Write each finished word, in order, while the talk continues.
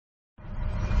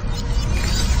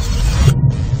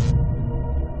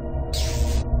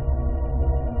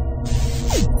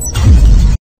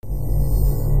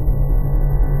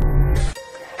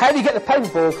How do you get the paper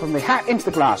ball from the hat into the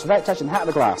glass without touching the hat of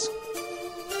the glass?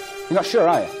 You're not sure,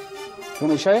 are you? Do you want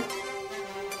me to show you?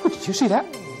 Oh, did you see that?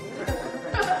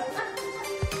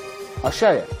 I'll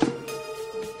show you.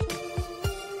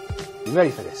 You ready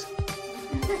for this?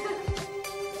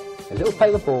 A little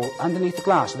paper ball underneath the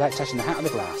glass without touching the hat of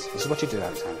the glass. This is what you do,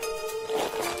 Alexander.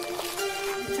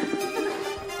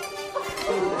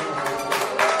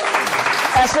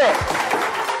 That's it.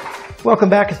 Welcome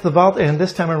back. It's The Vault, and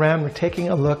this time around we're taking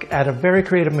a look at a very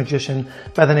creative magician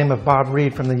by the name of Bob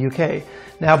Reed from the UK.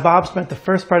 Now, Bob spent the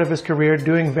first part of his career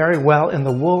doing very well in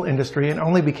the wool industry and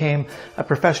only became a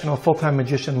professional full-time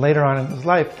magician later on in his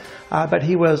life. But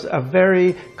he was a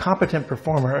very competent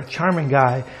performer, a charming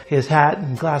guy. His hat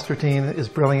and glass routine is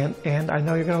brilliant, and I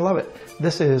know you're going to love it.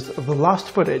 This is the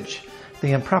lost footage,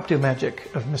 the impromptu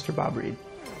magic of Mr. Bob Reed.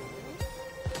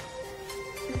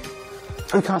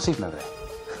 Oh, you can't see from over there.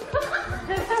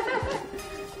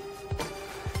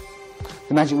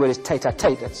 The magic word is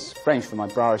tete-a-tete. That's French for my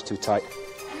bra is too tight.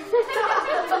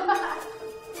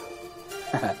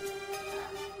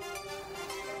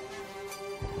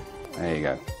 There you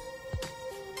go.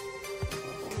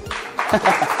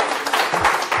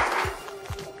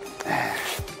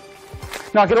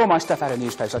 Now, I get all my stuff out of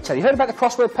newspapers, I tell you. You heard about the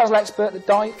crossword puzzle expert that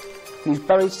died? And he's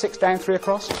buried 6 down, 3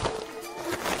 across?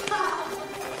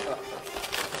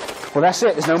 Well, that's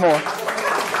it. There's no more.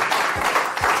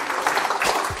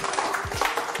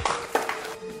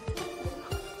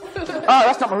 Oh,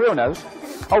 that's not my real nose.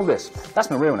 Hold this. That's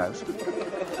my real nose.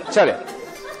 Tell you.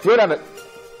 You would have it.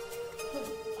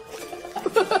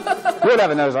 You would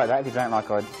have a nose like that if you drank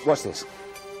like I would. What's this?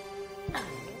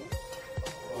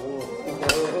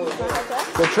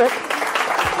 Good trick?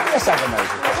 Let's have a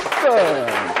nose.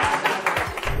 Good.